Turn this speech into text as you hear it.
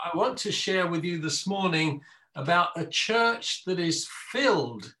I want to share with you this morning about a church that is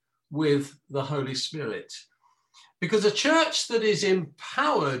filled with the Holy Spirit. Because a church that is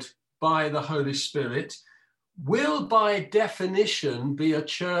empowered by the Holy Spirit will by definition be a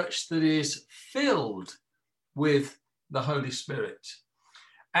church that is filled with the Holy Spirit.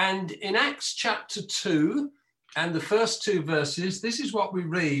 And in Acts chapter 2 and the first two verses, this is what we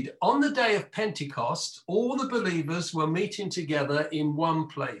read. On the day of Pentecost, all the believers were meeting together in one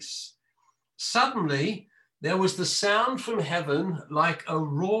place. Suddenly, there was the sound from heaven like a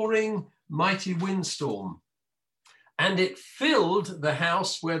roaring mighty windstorm, and it filled the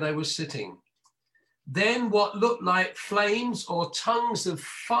house where they were sitting. Then what looked like flames or tongues of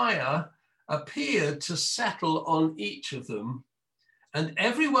fire appeared to settle on each of them, and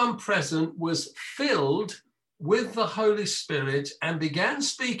everyone present was filled with the Holy Spirit and began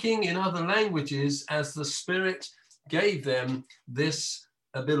speaking in other languages as the Spirit gave them this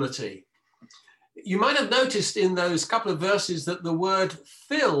ability. You might have noticed in those couple of verses that the word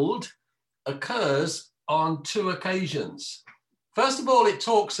filled occurs on two occasions. First of all, it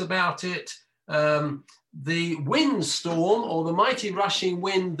talks about it, the windstorm or the mighty rushing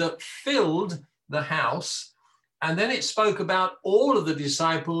wind that filled the house. And then it spoke about all of the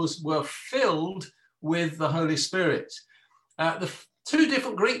disciples were filled with the Holy Spirit. The two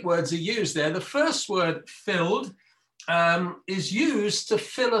different Greek words are used there. The first word, filled, is used to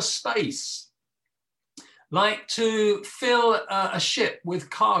fill a space, like to fill a ship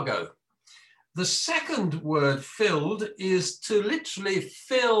with cargo. The second word, filled, is to literally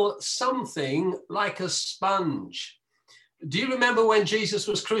fill something like a sponge. Do you remember when Jesus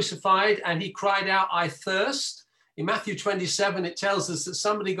was crucified and he cried out, "I thirst"? In Matthew 27, it tells us that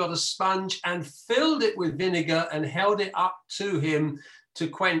somebody got a sponge and filled it with vinegar and held it up to him to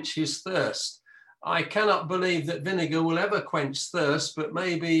quench his thirst. I cannot believe that vinegar will ever quench thirst, but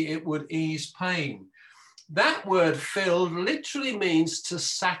maybe it would ease pain. That word filled literally means to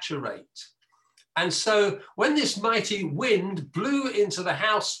saturate. And so when this mighty wind blew into the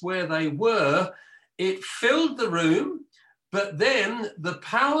house where they were, it filled the room. But then the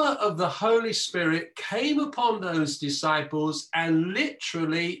power of the Holy Spirit came upon those disciples and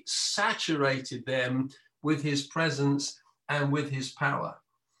literally saturated them with his presence and with his power.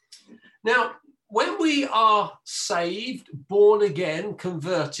 Now, when we are saved, born again,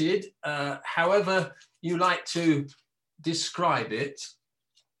 converted, however you like to describe it,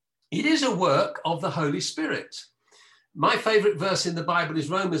 it is a work of the Holy Spirit. My favorite verse in the Bible is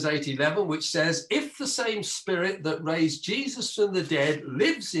Romans 8:11, which says, if the same Spirit that raised Jesus from the dead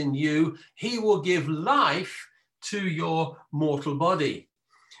lives in you, he will give life to your mortal body.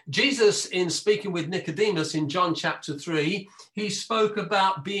 Jesus, in speaking with Nicodemus in John chapter 3, he spoke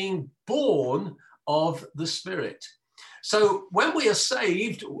about being born of the Spirit. So when we are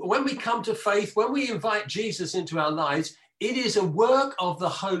saved, when we come to faith, when we invite Jesus into our lives, it is a work of the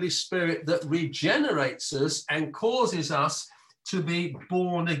Holy Spirit that regenerates us and causes us to be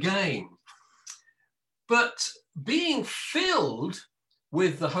born again. But being filled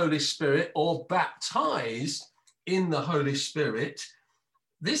with the Holy Spirit or baptized in the Holy Spirit,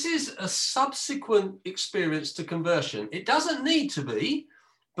 this is a subsequent experience to conversion. It doesn't need to be,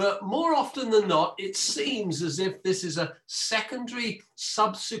 but more often than not, it seems as if this is a secondary,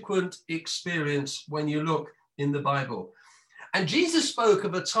 subsequent experience when you look in the Bible. And Jesus spoke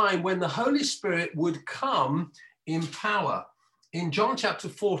of a time when the Holy Spirit would come in power. In John chapter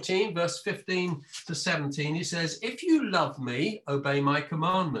 14, verse 15 to 17, he says, if you love me, obey my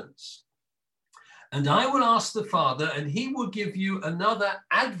commandments. And I will ask the Father, and he will give you another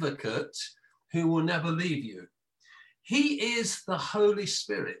advocate who will never leave you. He is the Holy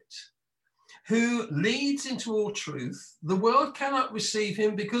Spirit who leads into all truth. The world cannot receive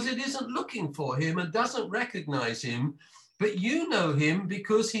him because it isn't looking for him and doesn't recognize him. But you know him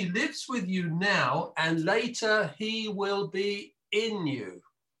because he lives with you now, and later he will be in you.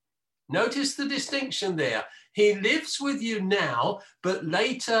 Notice the distinction there. He lives with you now, but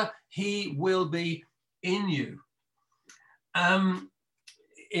later he will be in you.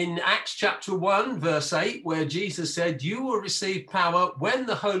 In Acts chapter 1, verse 8, where Jesus said, you will receive power when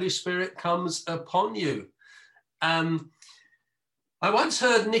the Holy Spirit comes upon you. I once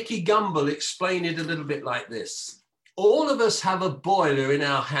heard Nicky Gumbel explain it a little bit like this. All of us have a boiler in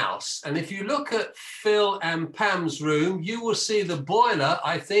our house. And if you look at Phil and Pam's room, you will see the boiler,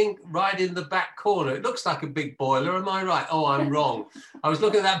 I think, right in the back corner. It looks like a big boiler. Am I right? Oh, I'm wrong. I was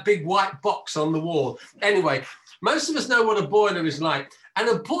looking at that big white box on the wall. Anyway, Most of us know what a boiler is like. And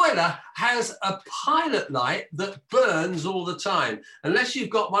a boiler has a pilot light that burns all the time, unless you've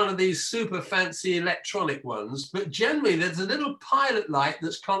got one of these super fancy electronic ones. But generally, there's a little pilot light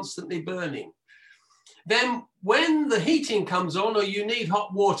that's constantly burning. Then when the heating comes on or you need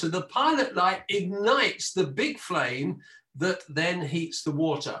hot water, the pilot light ignites the big flame that then heats the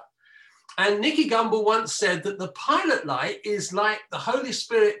water. And Nicky Gumbel once said that the pilot light is like the Holy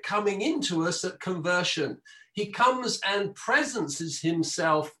Spirit coming into us at conversion. He comes and presences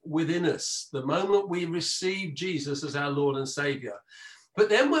himself within us the moment we receive Jesus as our Lord and Savior. But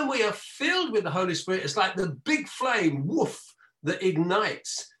then when we are filled with the Holy Spirit, it's like the big flame, woof, that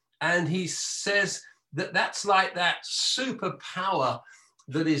ignites. And he says that that's like that superpower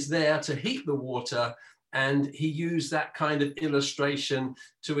that is there to heat the water. And he used that kind of illustration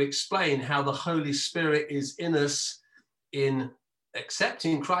to explain how the Holy Spirit is in us in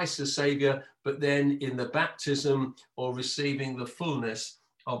accepting Christ as Savior, but then in the baptism or receiving the fullness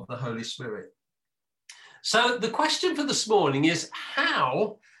of the Holy Spirit. So the question for this morning is,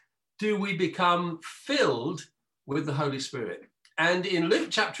 how do we become filled with the Holy Spirit? And in Luke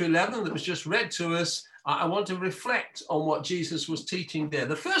chapter 11 that was just read to us, I want to reflect on what Jesus was teaching there.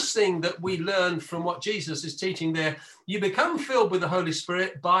 The first thing that we learn from what Jesus is teaching there, you become filled with the Holy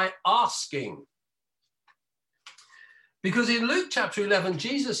Spirit by asking. Because in Luke chapter 11,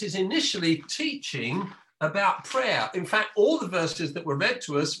 Jesus is initially teaching about prayer. In fact, all the verses that were read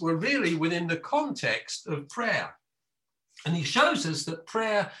to us were really within the context of prayer. And he shows us that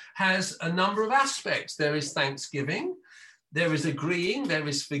prayer has a number of aspects. There is thanksgiving, there is agreeing, there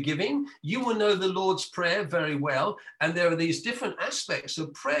is forgiving. You will know the Lord's Prayer very well. And there are these different aspects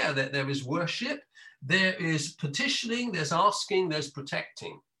of prayer. That there is worship, there is petitioning, there's asking, there's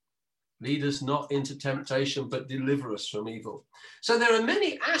protecting. Lead us not into temptation, but deliver us from evil. So there are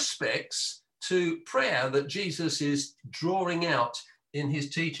many aspects to prayer that Jesus is drawing out in his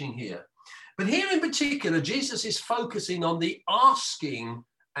teaching here. But here in particular, Jesus is focusing on the asking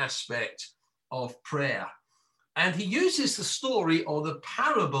aspect of prayer. And he uses the story or the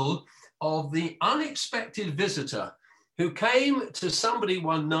parable of the unexpected visitor who came to somebody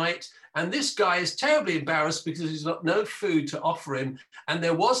one night, and this guy is terribly embarrassed because he's got no food to offer him, and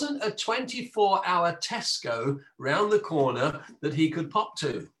there wasn't a 24-hour Tesco round the corner that he could pop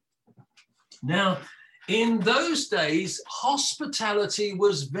to. Now, in those days, hospitality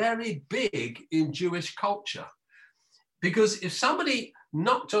was very big in Jewish culture, because if somebody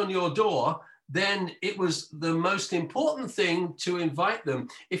knocked on your door, then it was the most important thing to invite them.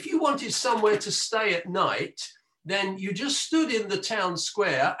 If you wanted somewhere to stay at night, then you just stood in the town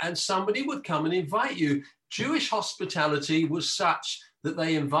square and somebody would come and invite you. Jewish hospitality was such that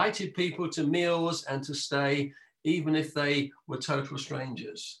they invited people to meals and to stay, even if they were total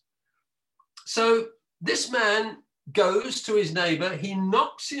strangers. So this man goes to his neighbor, he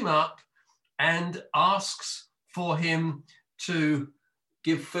knocks him up and asks for him to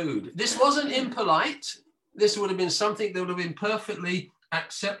give food. This wasn't impolite. This would have been something that would have been perfectly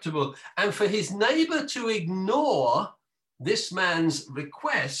acceptable. And for his neighbor to ignore this man's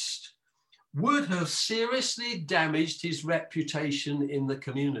request would have seriously damaged his reputation in the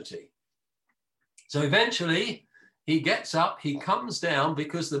community. So eventually he gets up, he comes down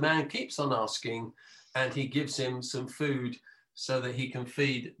because the man keeps on asking, and he gives him some food so that he can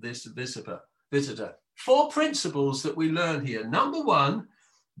feed this visitor. 4 principles that we learn here. Number 1,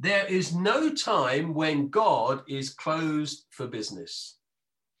 there is no time when God is closed for business.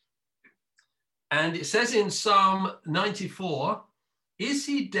 And it says in Psalm 94, is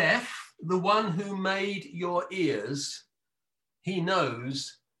he deaf, the one who made your ears? He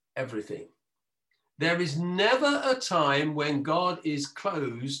knows everything. There is never a time when God is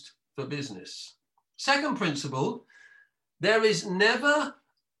closed for business. Second principle, there is never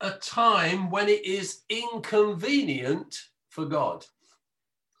a time when it is inconvenient for God.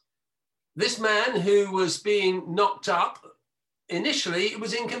 This man who was being knocked up, initially it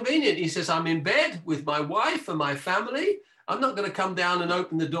was inconvenient. He says, I'm in bed with my wife and my family. I'm not going to come down and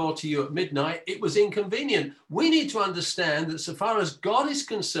open the door to you at midnight. It was inconvenient. We need to understand that so far as God is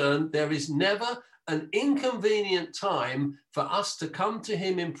concerned, there is never an inconvenient time for us to come to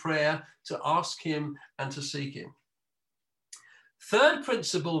him in prayer, to ask him and to seek him. Third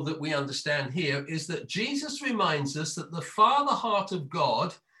principle that we understand here is that Jesus reminds us that the Father heart of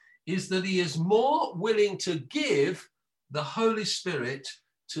God is that he is more willing to give the Holy Spirit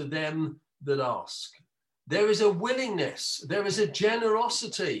to them that ask. There is a willingness, there is a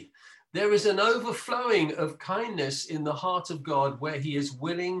generosity, there is an overflowing of kindness in the heart of God where he is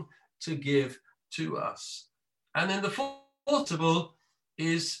willing to give to us. And then the fourth principle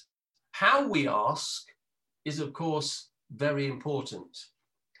is how we ask is, of course, very important.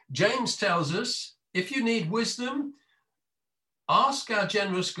 James tells us, if you need wisdom, ask our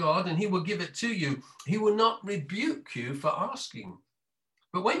generous God and he will give it to you. He will not rebuke you for asking.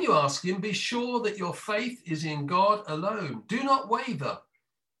 But when you ask him, be sure that your faith is in God alone. Do not waver.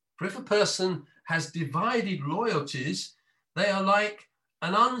 For if a person has divided loyalties, they are like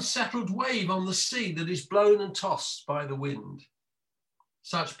an unsettled wave on the sea that is blown and tossed by the wind.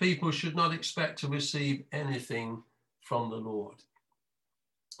 Such people should not expect to receive anything from the Lord.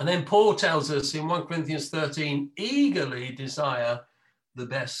 And then Paul tells us in 1 Corinthians 13, eagerly desire the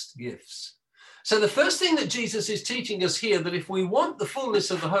best gifts. So the first thing that Jesus is teaching us here, that if we want the fullness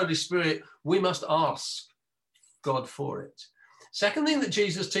of the Holy Spirit, we must ask God for it. Second thing that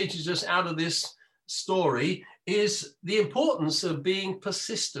Jesus teaches us out of this story is the importance of being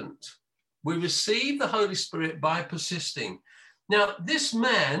persistent. We receive the Holy Spirit by persisting. Now, this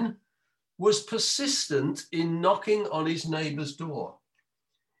man was persistent in knocking on his neighbor's door.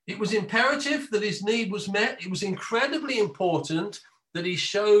 It was imperative that his need was met. It was incredibly important that he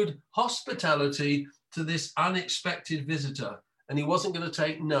showed hospitality to this unexpected visitor, and he wasn't going to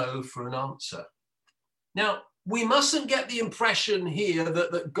take no for an answer. Now, we mustn't get the impression here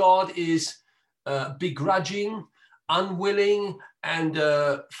that God is begrudging, unwilling, and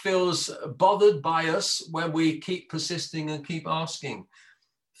feels bothered by us when we keep persisting and keep asking.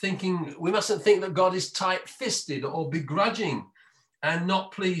 We mustn't think that God is tight-fisted or begrudging and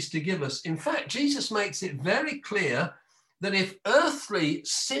not pleased to give us. In fact, Jesus makes it very clear that if earthly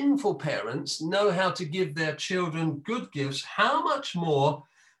sinful parents know how to give their children good gifts, how much more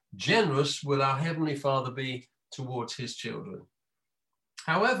generous will our Heavenly Father be towards his children?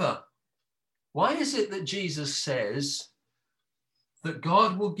 However, why is it that Jesus says that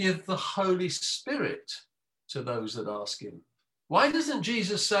God will give the Holy Spirit to those that ask him? Why doesn't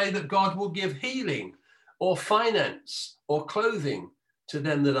Jesus say that God will give healing or finance or clothing to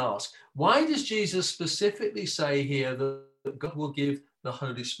them that ask? Why does Jesus specifically say here that God will give the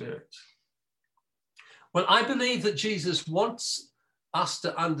Holy Spirit? Well, I believe that Jesus wants us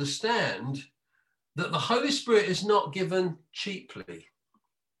to understand that the Holy Spirit is not given cheaply.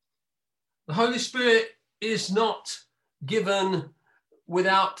 The Holy Spirit is not given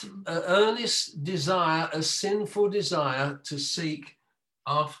without an earnest desire, a sinful desire to seek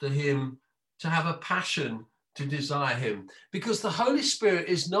after him, to have a passion to desire him. Because the Holy Spirit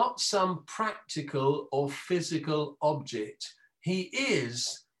is not some practical or physical object. He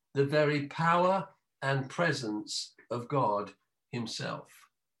is the very power and presence of God himself.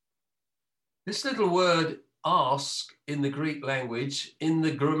 This little word ask in the Greek language, in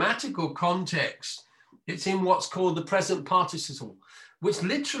the grammatical context, it's in what's called the present participle, which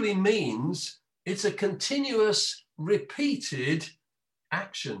literally means it's a continuous, repeated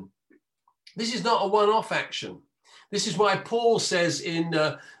action. This is not a one-off action. This is why Paul says in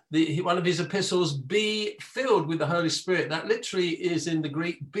one of his epistles, be filled with the Holy Spirit. That literally is in the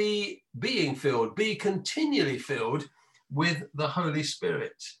Greek, be being filled, be continually filled with the Holy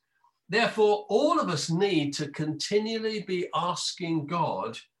Spirit. Therefore, all of us need to continually be asking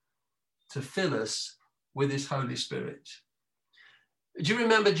God to fill us with his Holy Spirit. Do you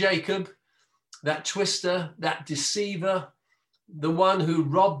remember Jacob, that twister, that deceiver, the one who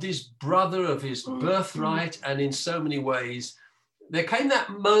robbed his brother of his birthright? And in so many ways, there came that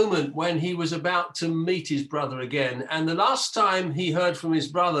moment when he was about to meet his brother again. And the last time he heard from his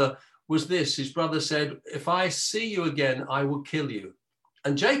brother was this. His brother said, if I see you again, I will kill you.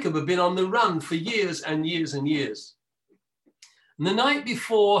 And Jacob had been on the run for years and years and years. And the night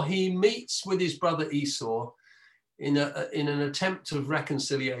before he meets with his brother Esau in an attempt of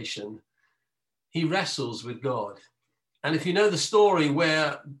reconciliation, he wrestles with God. And if you know the story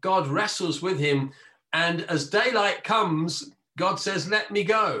where God wrestles with him, and as daylight comes, God says, let me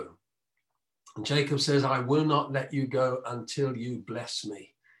go. And Jacob says, I will not let you go until you bless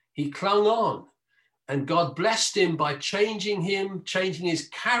me. He clung on. And God blessed him by changing him, changing his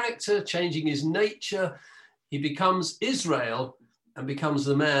character, changing his nature. He becomes Israel and becomes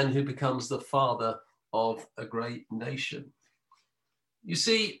the man who becomes the father of a great nation. You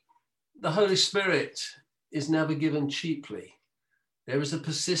see, the Holy Spirit is never given cheaply. There is a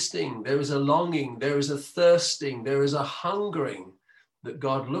persisting, there is a longing, there is a thirsting, there is a hungering that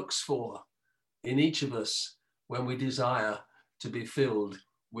God looks for in each of us when we desire to be filled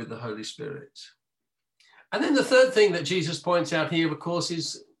with the Holy Spirit. And then the third thing that Jesus points out here, of course,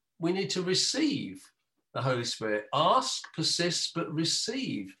 is we need to receive the Holy Spirit. Ask, persist, but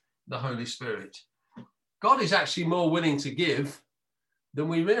receive the Holy Spirit. God is actually more willing to give than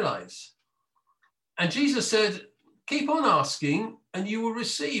we realize. And Jesus said, keep on asking and you will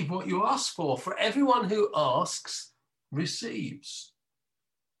receive what you ask for. For everyone who asks receives.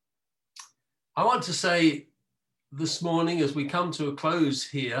 I want to say this morning, as we come to a close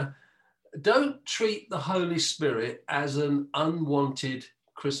here, don't treat the Holy Spirit as an unwanted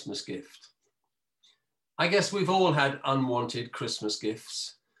Christmas gift. I guess we've all had unwanted Christmas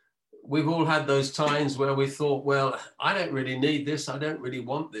gifts. We've all had those times where we thought, well, I don't really need this. I don't really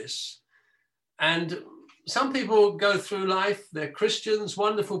want this. And some people go through life, they're Christians,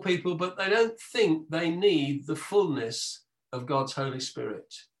 wonderful people, but they don't think they need the fullness of God's Holy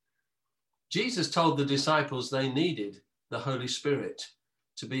Spirit. Jesus told the disciples they needed the Holy Spirit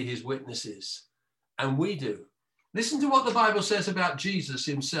to be his witnesses, and we do. Listen to what the Bible says about Jesus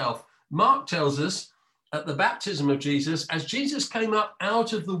himself. Mark tells us at the baptism of Jesus, as Jesus came up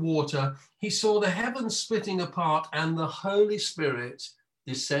out of the water, he saw the heavens splitting apart and the Holy Spirit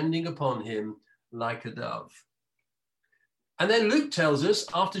descending upon him like a dove. And then Luke tells us,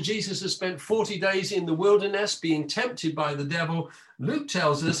 after Jesus has spent 40 days in the wilderness being tempted by the devil, Luke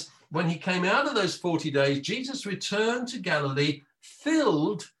tells us when he came out of those 40 days, Jesus returned to Galilee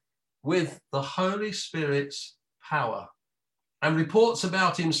filled with the Holy Spirit's power. And reports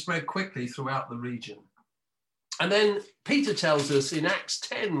about him spread quickly throughout the region. And then Peter tells us in Acts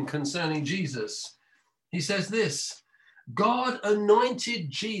 10 concerning Jesus, he says this, God anointed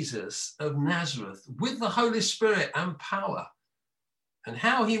Jesus of Nazareth with the Holy Spirit and power, and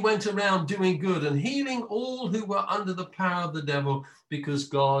how he went around doing good and healing all who were under the power of the devil, because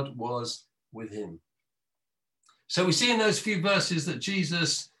God was with him. So we see in those few verses that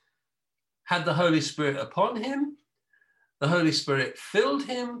Jesus had the Holy Spirit upon him, the Holy Spirit filled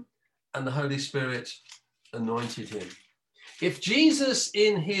him, and the Holy Spirit anointed him. If Jesus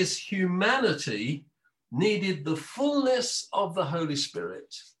in his humanity needed the fullness of the Holy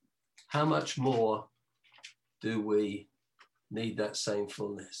Spirit, how much more do we need that same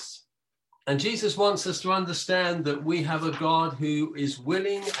fullness? And Jesus wants us to understand that we have a God who is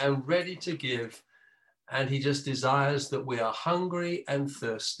willing and ready to give, and he just desires that we are hungry and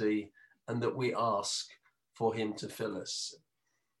thirsty and that we ask for him to fill us.